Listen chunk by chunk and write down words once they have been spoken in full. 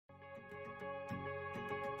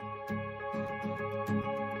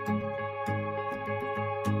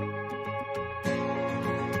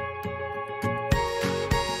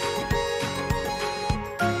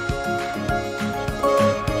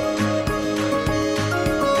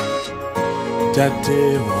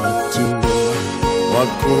tate watu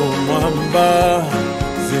wakumwamba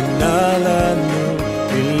zinalanu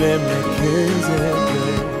ilemekeze.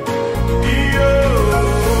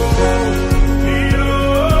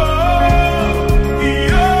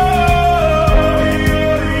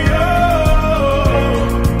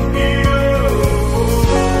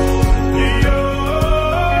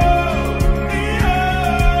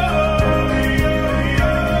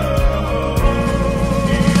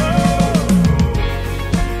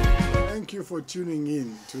 For tuning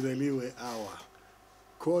in to the Liwe Hour.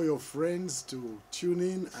 Call your friends to tune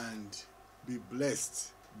in and be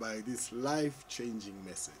blessed by this life-changing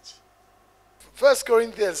message. 1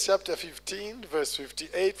 Corinthians chapter 15, verse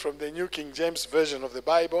 58 from the New King James Version of the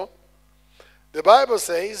Bible. The Bible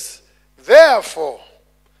says, "Therefore,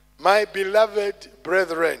 my beloved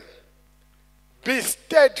brethren, be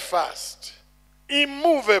steadfast,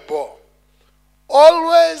 immovable,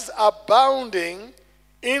 always abounding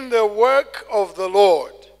in the work of the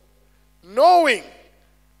Lord, knowing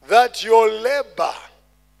that your labor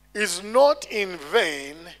is not in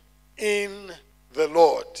vain in the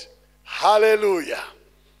Lord." Hallelujah.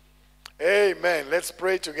 Amen. Let's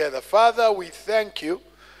pray together. Father, we thank you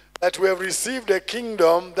that we have received a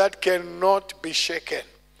kingdom that cannot be shaken.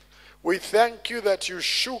 We thank you that you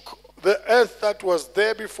shook the earth that was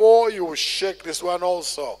there before, you will shake this one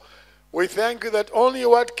also. We thank you that only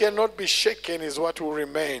what cannot be shaken is what will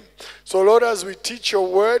remain. So, Lord, as we teach your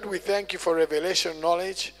word, we thank you for revelation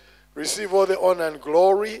knowledge. Receive all the honor and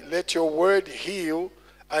glory. Let your word heal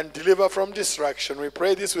and deliver from destruction. We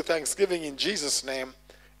pray this with thanksgiving in Jesus' name.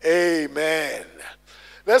 Amen.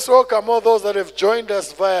 Let's welcome all those that have joined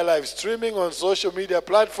us via live streaming on social media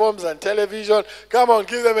platforms and television. Come on,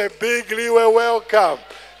 give them a big Liwe welcome.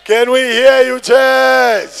 Can we hear you,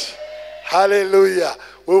 church? Hallelujah.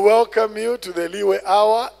 We welcome you to the Liwe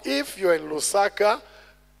Hour. If you're in Lusaka,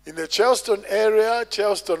 in the Charleston area,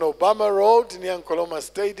 Charleston-Obama Road, near Nkoloma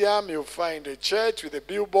Stadium, you'll find a church with a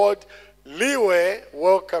billboard. Liwe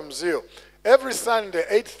welcomes you. Every Sunday,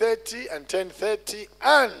 8:30 and 10:30,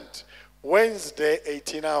 and Wednesday,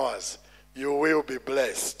 18 hours. You will be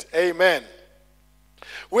blessed. Amen.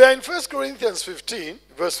 We are in 1 Corinthians 15,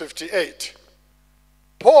 verse 58.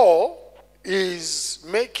 Paul is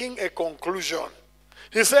making a conclusion.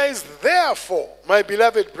 He says, "Therefore, my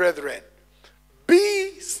beloved brethren,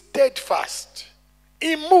 be steadfast,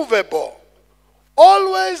 immovable,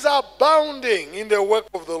 always abounding in the work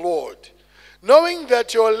of the Lord, knowing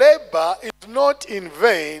that your labor is not in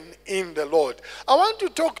vain in the Lord." I want to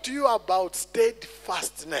talk to you about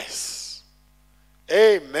steadfastness.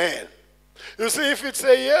 Amen. You see, if it's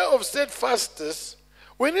a year of steadfastness,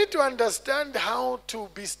 we need to understand how to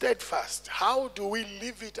be steadfast. How do we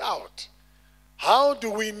live it out? How do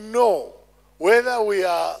we know whether we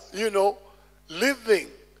are,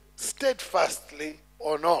 living steadfastly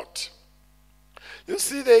or not? You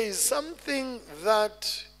see, there is something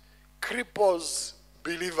that cripples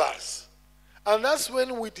believers. And that's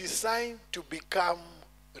when we decide to become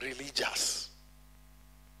religious.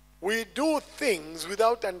 We do things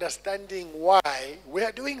without understanding why we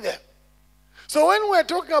are doing them. So when we're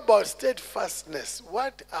talking about steadfastness,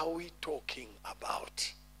 what are we talking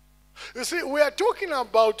about? You see, we are talking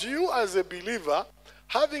about you as a believer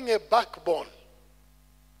having a backbone.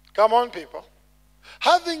 Come on, people.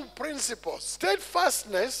 Having principles.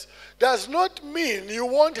 Steadfastness does not mean you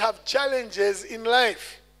won't have challenges in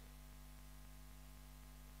life.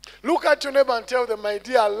 Look at your neighbor and tell them, "My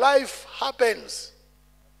dear, life happens."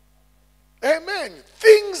 Amen.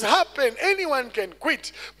 Things happen. Anyone can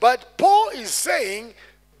quit. But Paul is saying,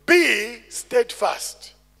 be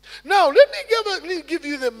steadfast. Now, let me give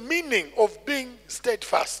you the meaning of being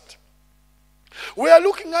steadfast. We are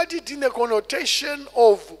looking at it in the connotation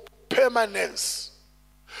of permanence.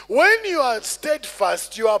 When you are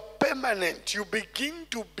steadfast, you are permanent. You begin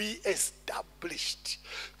to be established.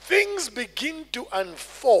 Things begin to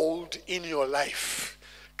unfold in your life.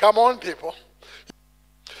 Come on, people.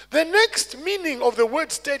 The next meaning of the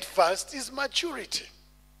word steadfast is maturity.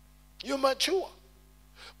 You mature.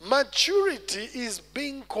 Maturity is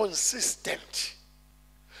being consistent.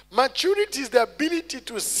 Maturity is the ability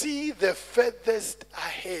to see the furthest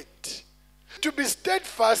ahead. To be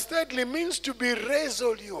steadfast, thirdly, means to be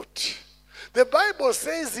resolute. The Bible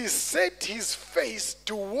says he set his face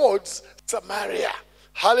towards Samaria.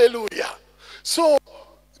 Hallelujah. So,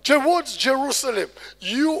 towards Jerusalem,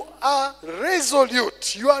 you are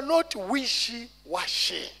resolute. You are not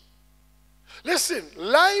wishy-washy. Listen,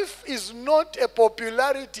 life is not a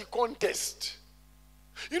popularity contest.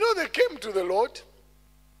 You know, they came to the Lord.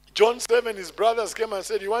 John 7, his brothers came and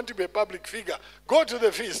said, you want to be a public figure? Go to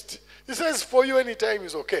the feast. He says, for you any time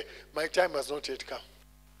is okay. My time has not yet come.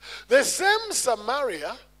 The same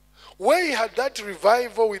Samaria, where he had that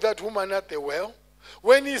revival with that woman at the well,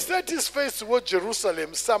 when he set his face towards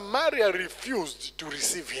Jerusalem, Samaria refused to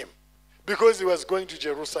receive him because he was going to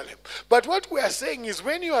Jerusalem. But what we are saying is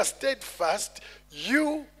when you are steadfast,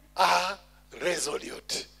 you are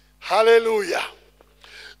resolute. Hallelujah.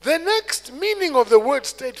 The next meaning of the word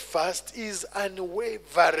steadfast is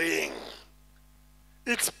unwavering.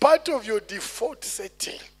 It's part of your default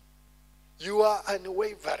setting. You are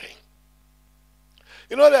unwavering.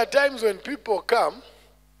 You know, there are times when people come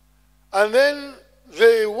and then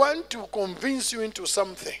they want to convince you into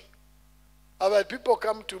something. Other people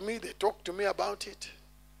come to me, they talk to me about it.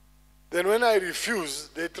 Then when I refuse,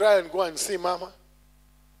 they try and go and see Mama.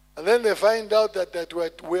 And then they find out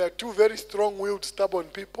that we are two very strong-willed, stubborn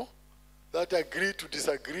people that agree to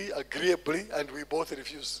disagree agreeably, and we both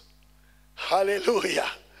refuse. Hallelujah.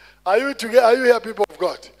 Are you together? Are you here, people of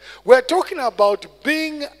God? We're talking about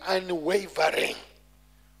being unwavering.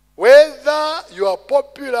 Whether you are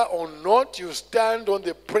popular or not, you stand on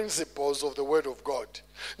the principles of the Word of God.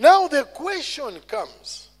 Now the question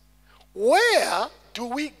comes, where do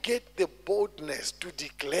we get the boldness to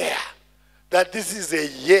declare that this is a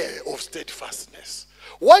year of steadfastness?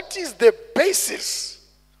 What is the basis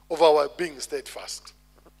of our being steadfast?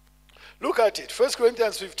 Look at it. 1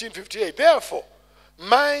 Corinthians 15:58. Therefore,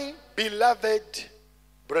 my beloved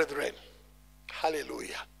brethren,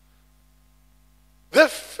 hallelujah. The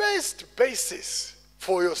first basis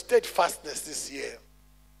for your steadfastness this year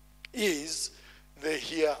is the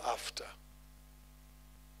hereafter.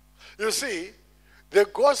 You see, the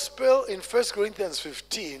gospel in 1 Corinthians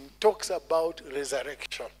 15 talks about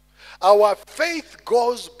resurrection. Our faith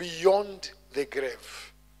goes beyond the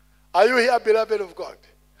grave. Are you here, beloved of God?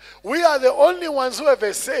 We are the only ones who have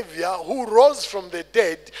a Savior who rose from the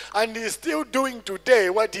dead and is still doing today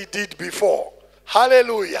what he did before.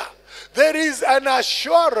 Hallelujah. There is an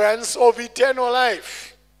assurance of eternal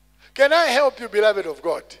life. Can I help you, beloved of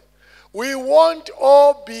God? We won't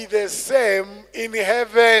all be the same in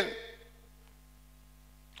heaven.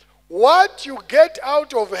 What you get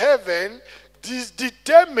out of heaven is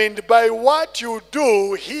determined by what you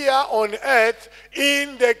do here on earth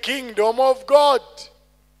in the kingdom of God.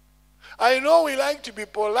 I know we like to be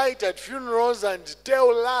polite at funerals and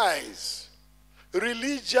tell lies.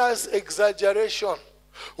 Religious exaggeration.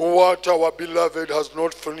 What our beloved has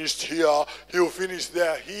not finished here, he'll finish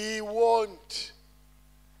there. He won't.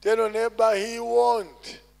 Tell your neighbor, he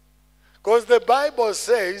won't. Because the Bible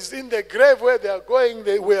says, in the grave where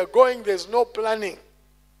we are going, there's no planning.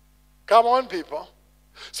 Come on, people.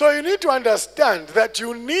 So you need to understand that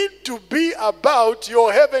you need to be about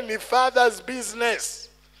your Heavenly Father's business.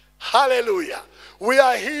 Hallelujah. We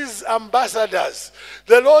are his ambassadors.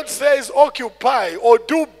 The Lord says, occupy or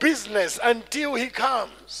do business until he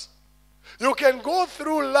comes. You can go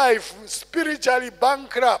through life spiritually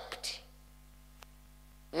bankrupt.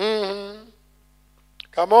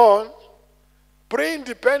 Come on.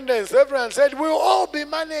 Pre-independence, everyone said, we'll all be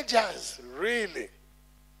managers. Really?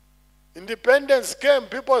 Independence came,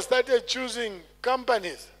 people started choosing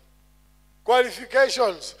companies,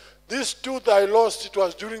 qualifications. This tooth I lost, it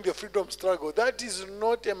was during the freedom struggle. That is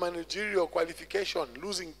not a managerial qualification,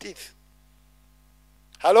 losing teeth.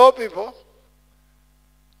 Hello, people?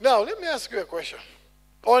 Now, let me ask you a question.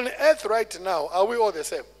 On earth right now, are we all the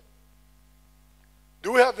same?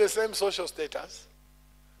 Do we have the same social status?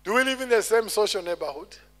 Do we live in the same social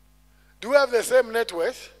neighborhood? Do we have the same net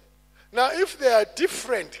worth? Now, if there are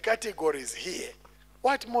different categories here,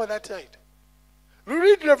 what more that side? We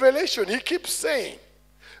read Revelation, he keeps saying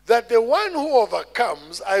that the one who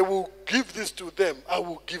overcomes, I will give this to them, I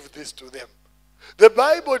will give this to them. The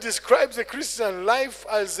Bible describes the Christian life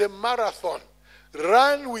as a marathon.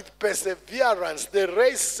 Run with perseverance the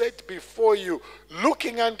race set before you,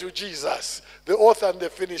 looking unto Jesus, the author and the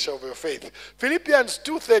finisher of your faith. Philippians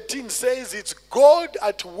 2:13 says it's God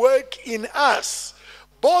at work in us,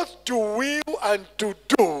 both to will and to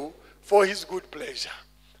do for his good pleasure.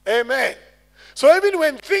 Amen. So even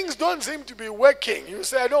when things don't seem to be working, you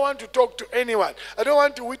say, I don't want to talk to anyone. I don't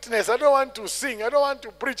want to witness. I don't want to sing. I don't want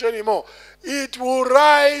to preach anymore. It will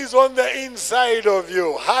rise on the inside of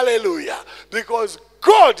you. Hallelujah. Because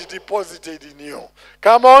God deposited in you.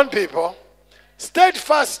 Come on, people.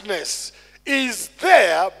 Steadfastness is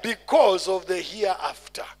there because of the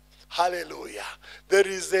hereafter. Hallelujah. There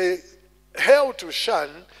is a hell to shun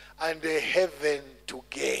and a heaven to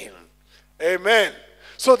gain. Amen.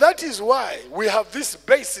 So that is why we have this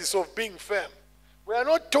basis of being firm. We are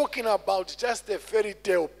not talking about just a fairy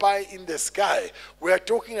tale pie in the sky. We are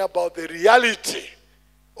talking about the reality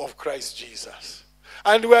of Christ Jesus.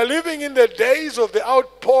 And we are living in the days of the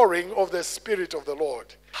outpouring of the Spirit of the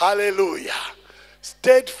Lord. Hallelujah.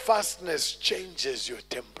 Steadfastness changes your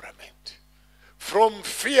temperament from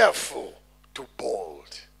fearful to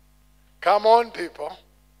bold. Come on, people.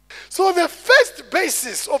 So the first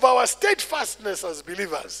basis of our steadfastness as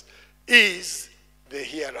believers is the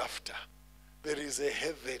hereafter. There is a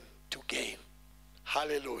heaven to gain.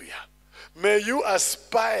 Hallelujah. May you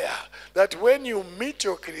aspire that when you meet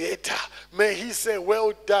your Creator, may He say,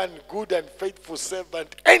 well done, good and faithful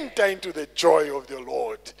servant, enter into the joy of the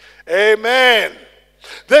Lord. Amen.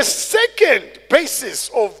 The second basis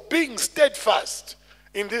of being steadfast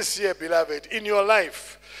in this year, beloved, in your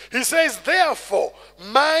life, he says, therefore,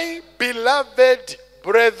 my beloved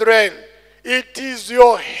brethren, it is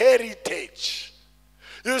your heritage.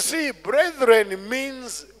 You see, brethren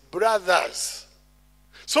means brothers.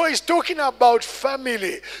 So he's talking about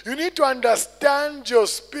family. You need to understand your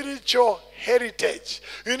spiritual heritage.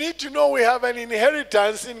 You need to know we have an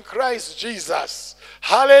inheritance in Christ Jesus.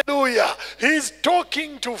 Hallelujah. He's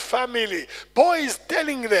talking to family. Paul is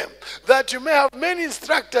telling them that you may have many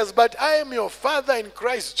instructors, but I am your father in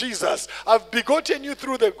Christ Jesus. I've begotten you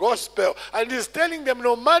through the gospel. And he's telling them,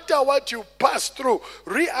 no matter what you pass through,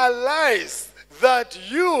 realize that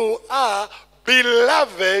you are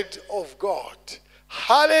beloved of God.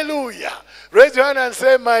 Hallelujah. Raise your hand and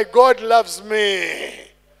say, my God loves me.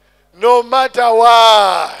 No matter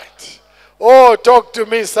what. Oh, talk to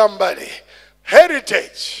me, somebody.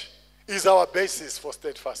 Heritage is our basis for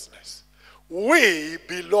steadfastness. We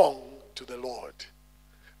belong to the Lord.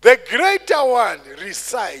 The greater one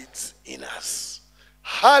resides in us.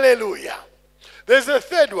 Hallelujah. There's a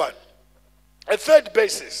third one. A third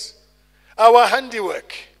basis. Our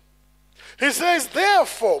handiwork. He says,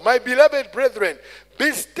 therefore, my beloved brethren,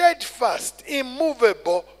 be steadfast,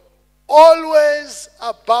 immovable, always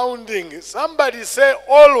abounding. Somebody say,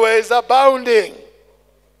 always abounding.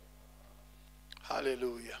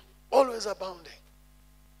 Hallelujah. Always abounding.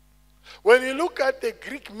 When you look at the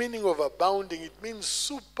Greek meaning of abounding, it means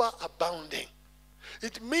super abounding.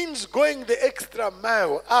 It means going the extra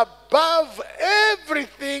mile, above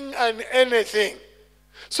everything and anything.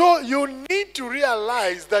 So you need to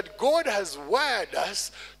realize that God has wired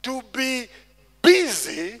us to be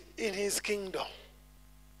busy in His kingdom.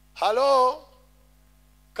 Hello?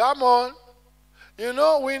 Come on. You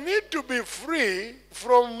know, we need to be free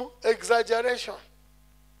from exaggeration.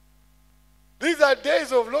 These are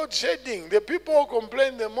days of load shedding. The people who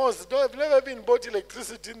complain the most have never even bought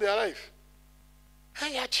electricity in their life.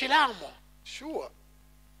 Hey, achilamo. Sure.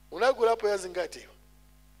 Unagula po yazingati.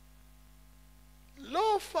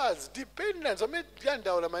 Loafers, dependents. No,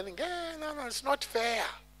 it's not fair.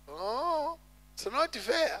 Oh, it's not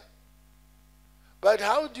fair. But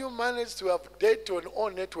how do you manage to have data on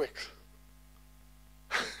all networks?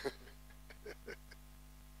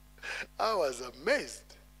 I was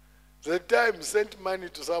amazed. The time sent money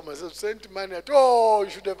to someone. Said, sent money. Oh,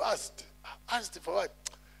 you should have asked. Asked for what?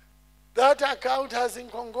 That account has in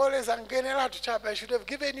Congolese and Genera to chap. I should have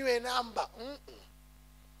given you a number.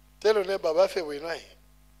 Tell your neighbor,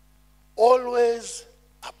 always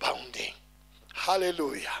abounding.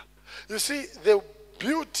 Hallelujah. You see, the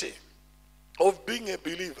beauty of being a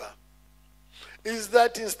believer is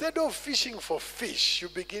that instead of fishing for fish, you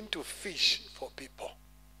begin to fish for people.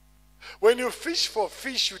 When you fish for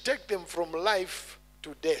fish, you take them from life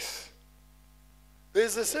to death.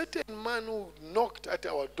 There's a certain man who knocked at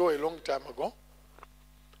our door a long time ago,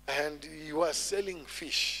 and he was selling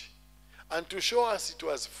fish. And to show us it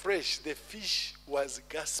was fresh, the fish was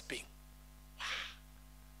gasping.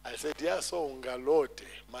 I said, yeah, so ungalote,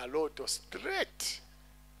 maloto, straight.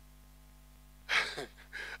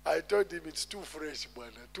 I told him, it's too fresh,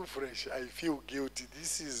 Bwana, too fresh. I feel guilty.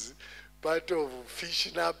 This is part of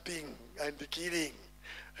fish napping and killing.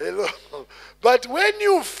 Hello. But when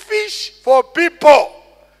you fish for people,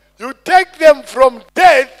 you take them from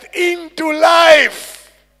death into life.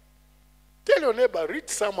 Tell your neighbor, read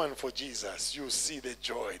someone for Jesus. You see the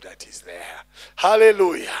joy that is there.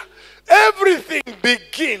 Hallelujah. Everything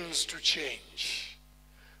begins to change.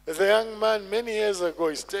 There's a young man many years ago,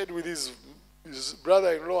 he stayed with his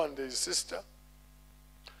brother-in-law and his sister.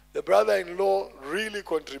 The brother-in-law really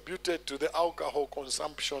contributed to the alcohol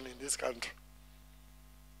consumption in this country.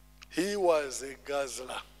 He was a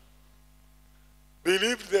guzzler.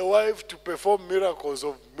 Believed the wife to perform miracles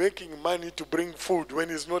of making money to bring food when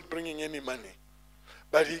he's not bringing any money.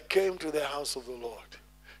 But he came to the house of the Lord.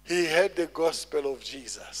 He heard the gospel of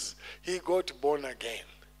Jesus. He got born again.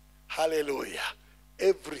 Hallelujah.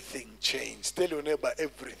 everything changed. Tell your neighbor,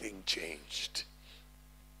 everything changed.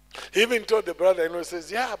 He even told the brother,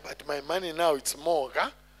 says, yeah, but my money now, it's more.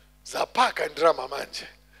 Zapak and drama manje.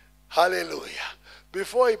 Hallelujah.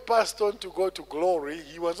 Before he passed on to go to glory,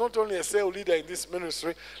 he was not only a cell leader in this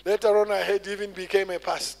ministry, later on I heard he even became a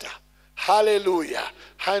pastor. Hallelujah.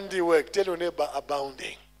 Handiwork. Tell your neighbor,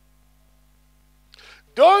 abounding.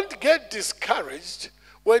 Don't get discouraged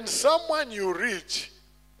when someone you reach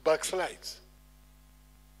backslides.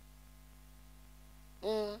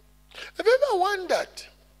 Have you ever wondered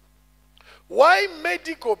why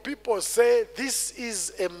medical people say this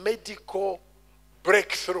is a medical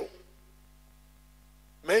breakthrough?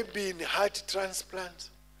 Maybe in heart transplant.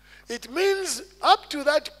 It means up to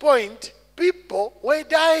that point, people were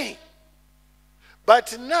dying.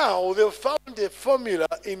 But now they've found a formula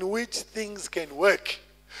in which things can work.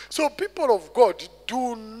 So people of God,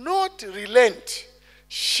 do not relent.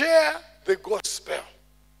 Share the gospel.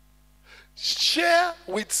 Share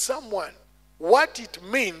with someone what it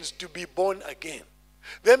means to be born again.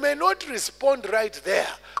 They may not respond right there,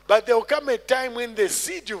 but there will come a time when the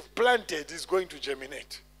seed you've planted is going to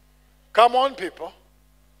germinate. Come on, people.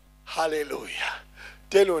 Hallelujah.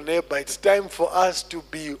 Tell your neighbor, it's time for us to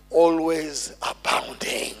be always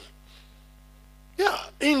abounding. Yeah,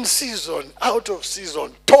 in season, out of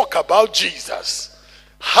season, talk about Jesus.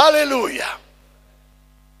 Hallelujah.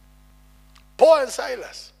 Paul and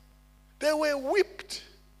Silas, they were whipped,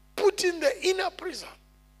 put in the inner prison.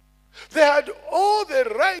 They had all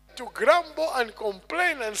the right to grumble and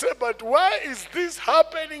complain and say, but why is this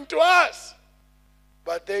happening to us?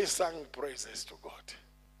 But they sang praises to God.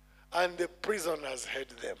 And the prisoners heard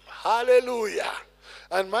them. Hallelujah.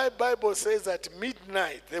 And my Bible says at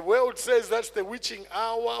midnight, the world says that's the witching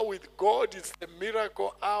hour. With God, it's the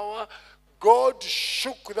miracle hour. God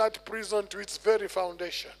shook that prison to its very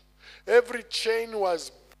foundation. Every chain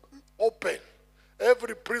was open.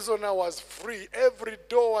 Every prisoner was free. Every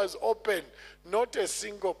door was open. Not a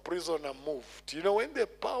single prisoner moved. You know, when the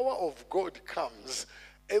power of God comes,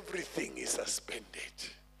 everything is suspended.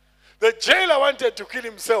 The jailer wanted to kill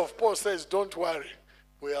himself. Paul says, don't worry.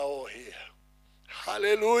 We are all here.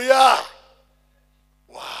 Hallelujah.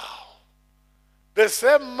 Wow. The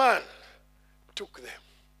same man took them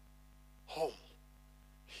home.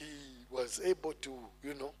 He was able to,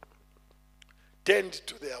 tend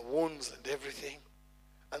to their wounds and everything.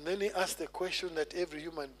 And then he asked the question that every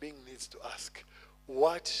human being needs to ask.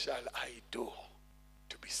 What shall I do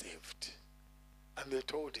to be saved? And they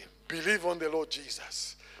told him, believe on the Lord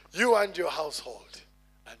Jesus, you and your household,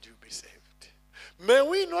 and you'll be saved. May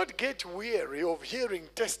we not get weary of hearing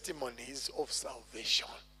testimonies of salvation,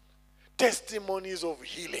 testimonies of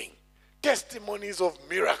healing, testimonies of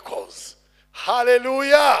miracles.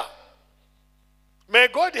 Hallelujah. May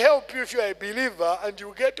God help you if you're a believer and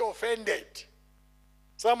you get offended.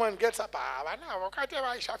 Someone gets up,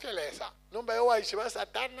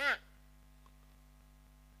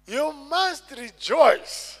 you must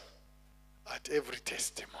rejoice at every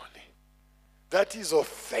testimony that is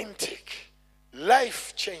authentic,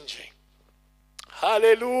 life-changing.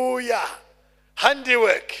 Hallelujah.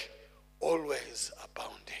 Handiwork, always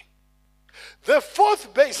abounding. The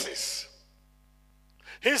fourth basis,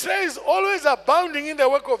 he says, always abounding in the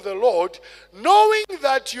work of the Lord, knowing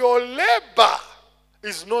that your labor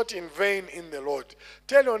is not in vain in the Lord.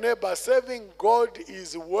 Tell your neighbor, serving God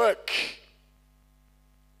is work.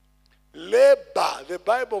 Labor. The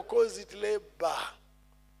Bible calls it labor.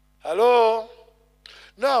 Hello?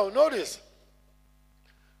 Now, notice.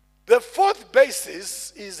 The fourth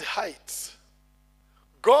basis is heights.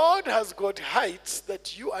 God has got heights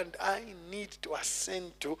that you and I need to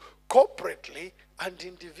ascend to corporately and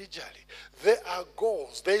individually. There are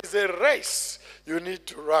goals. There is a race you need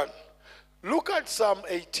to run. Look at Psalm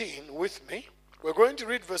 18 with me. We're going to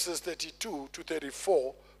read verses 32 to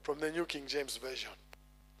 34 from the New King James Version.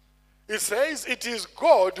 It says, it is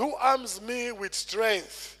God who arms me with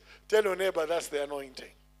strength. Tell your neighbor, that's the anointing.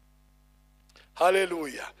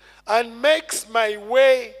 Hallelujah. And makes my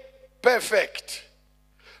way perfect.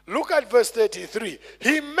 Look at verse 33.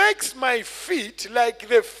 He makes my feet like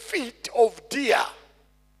the feet of deer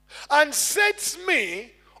and sets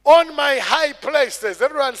me on my high places.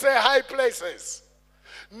 Everyone say high places.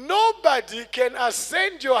 Nobody can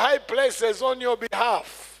ascend your high places on your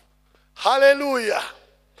behalf. Hallelujah.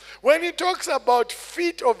 When he talks about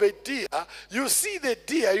feet of a deer, you see the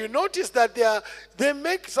deer, you notice that they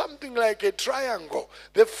make something like a triangle.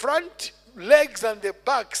 The front legs and the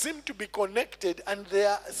back seem to be connected and they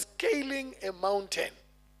are scaling a mountain.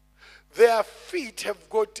 Their feet have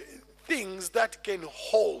got things that can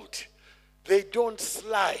hold. they don't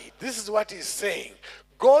slide. This is what he's saying.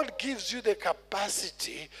 God gives you the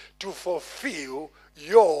capacity to fulfill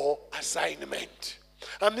your assignment.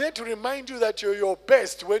 I'm here to remind you that you're your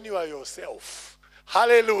best when you are yourself.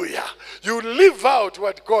 Hallelujah. You live out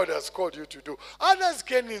what God has called you to do. Others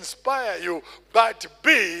can inspire you, but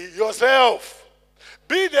be yourself.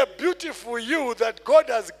 Be the beautiful you that God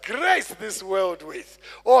has graced this world with.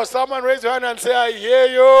 Oh, someone raise your hand and say, I hear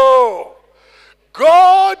you.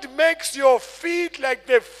 God makes your feet like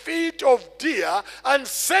the feet of deer and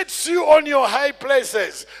sets you on your high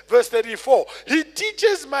places. Verse 34. He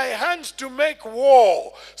teaches my hands to make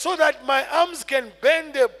war so that my arms can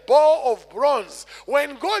bend a bow of bronze.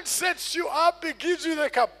 When God sets you up, He gives you the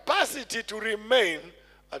capacity to remain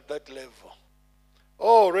at that level.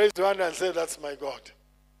 Oh, raise your hand and say, that's my God.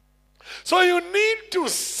 So you need to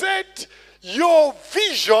set your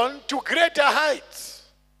vision to greater heights.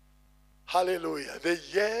 Hallelujah. The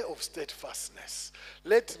year of steadfastness.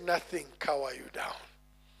 Let nothing cower you down.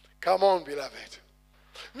 Come on, beloved.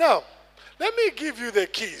 Now, let me give you the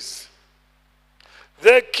keys.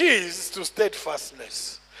 The keys to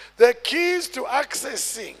steadfastness. The keys to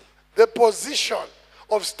accessing the position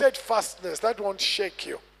of steadfastness that won't shake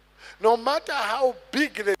you. No matter how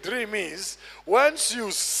big the dream is, once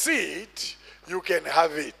you see it, you can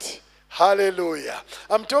have it. Hallelujah.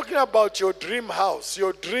 I'm talking about your dream house,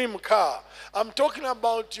 your dream car. I'm talking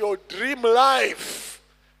about your dream life.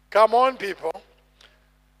 Come on, people.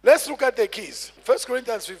 Let's look at the keys. 1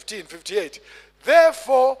 Corinthians 15:58.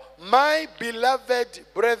 Therefore, my beloved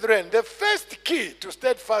brethren, the first key to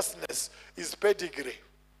steadfastness is pedigree.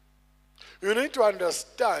 You need to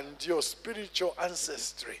understand your spiritual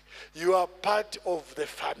ancestry. You are part of the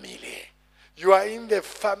family. You are in the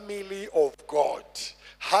family of God.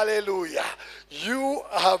 Hallelujah. You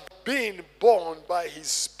have been born by His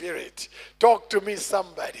Spirit. Talk to me,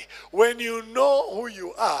 somebody. When you know who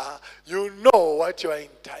you are, you know what you are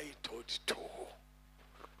entitled to.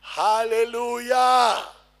 Hallelujah.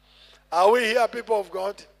 Are we here, people of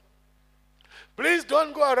God? Please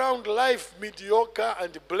don't go around life mediocre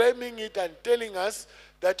and blaming it and telling us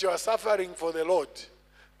that you are suffering for the Lord.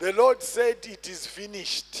 The Lord said it is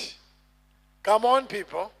finished. Come on,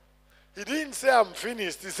 people. He didn't say I'm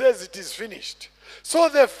finished. He says it is finished. So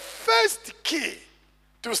the first key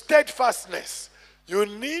to steadfastness, you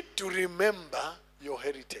need to remember your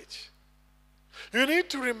heritage. You need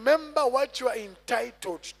to remember what you are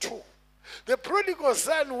entitled to. The prodigal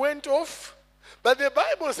son went off, but the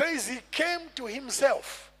Bible says he came to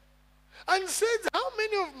himself and said, how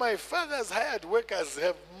many of my father's hired workers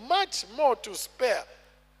have much more to spare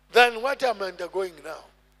than what I'm undergoing now?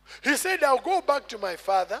 He said, I'll go back to my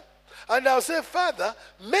father and I'll say, Father,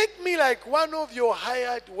 make me like one of your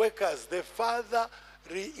hired workers. The father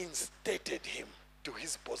reinstated him to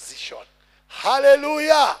his position.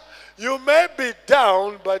 Hallelujah. You may be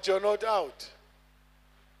down, but you're not out.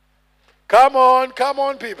 Come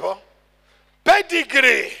on, people.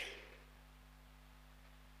 Pedigree.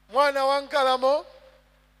 Mwana wankalamo.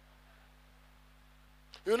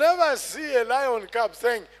 You never see a lion cub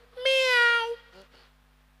saying, meow.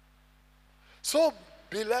 So,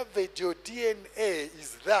 beloved, your DNA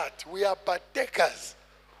is that. We are partakers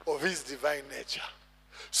of His divine nature.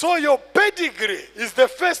 So your pedigree is the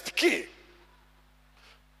first key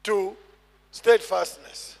to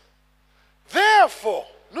steadfastness. Therefore,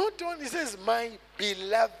 not only says, my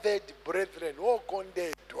beloved brethren, oh,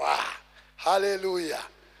 hallelujah.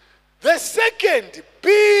 The second,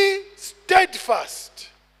 be steadfast,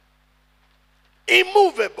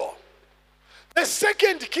 immovable. The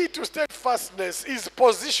second key to steadfastness is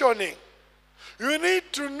positioning. You need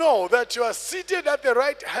to know that you are seated at the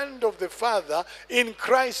right hand of the Father in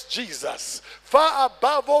Christ Jesus, far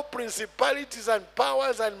above all principalities and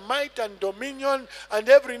powers and might and dominion and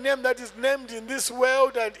every name that is named in this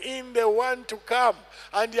world and in the one to come.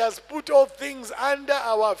 And He has put all things under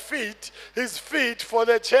our feet, His feet for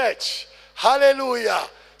the church. Hallelujah.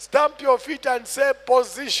 Stamp your feet and say,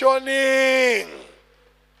 positioning.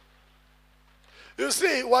 You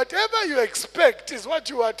see, whatever you expect is what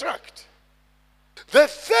you attract. The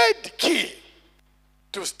third key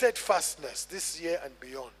to steadfastness this year and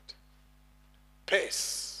beyond,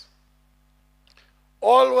 pace.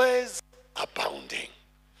 Always abounding.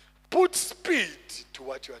 Put speed to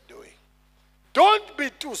what you are doing. Don't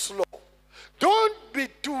be too slow. Don't be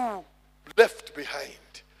too left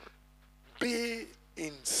behind. Be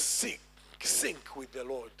in sync with the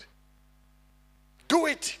Lord. Do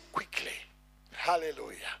it quickly.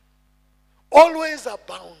 Hallelujah. Always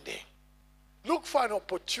abounding. Look for an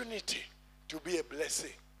opportunity to be a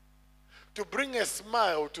blessing, to bring a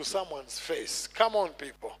smile to someone's face. Come on,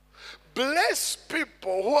 people. Bless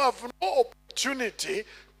people who have no opportunity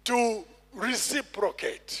to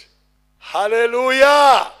reciprocate.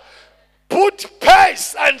 Hallelujah. Put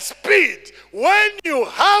pace and speed when you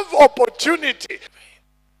have opportunity.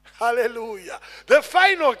 Hallelujah. The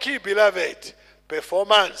final key, beloved,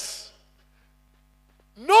 performance.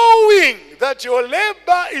 Knowing that your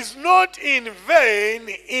labor is not in vain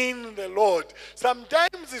in the Lord.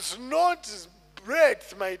 Sometimes it's not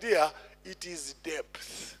breadth, my dear, it is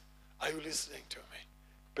depth. Are you listening to me?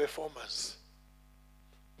 Performance.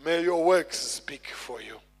 May your works speak for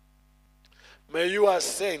you. May you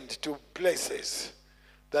ascend to places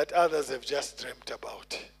that others have just dreamt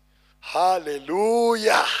about.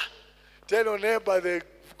 Hallelujah. Tell your neighbor the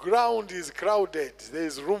ground is crowded. There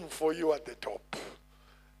is room for you at the top.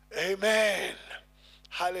 Amen.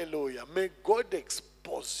 Hallelujah. May God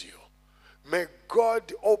expose you. May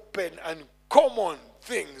God open uncommon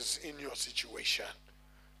things in your situation.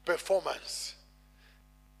 Performance.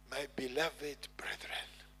 My beloved brethren,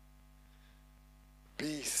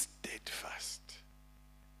 be steadfast,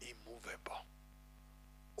 immovable,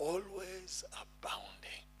 always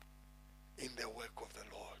abounding in the work of the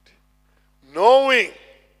Lord, knowing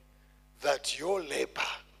that your labor,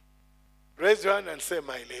 raise your hand and say,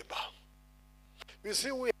 my labor. You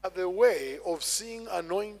see, we have a way of seeing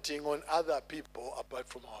anointing on other people apart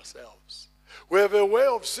from ourselves. We have a way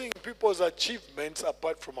of seeing people's achievements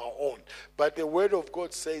apart from our own. But the word of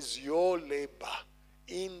God says your labor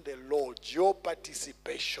in the Lord, your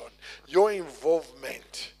participation, your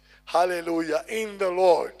involvement, hallelujah, in the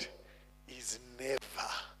Lord is never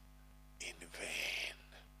in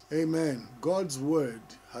vain. Amen. God's word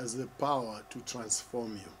has the power to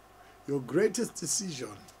transform you. Your greatest decision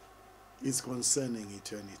is concerning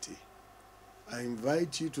eternity. I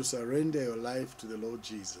invite you to surrender your life to the Lord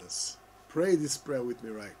Jesus. Pray this prayer with me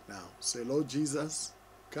right now. Say, Lord Jesus,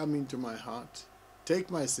 come into my heart, take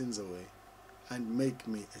my sins away, and make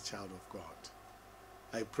me a child of God.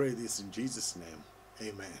 I pray this in Jesus' name.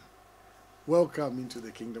 Amen. Welcome into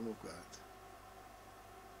the kingdom of God.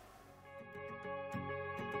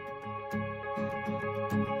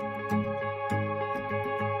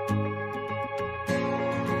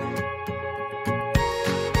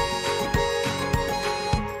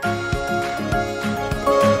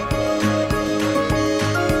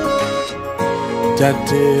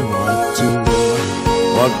 Tate watu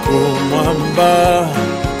wako mwamba,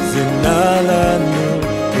 zina lanu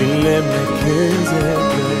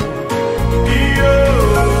ilemekeze.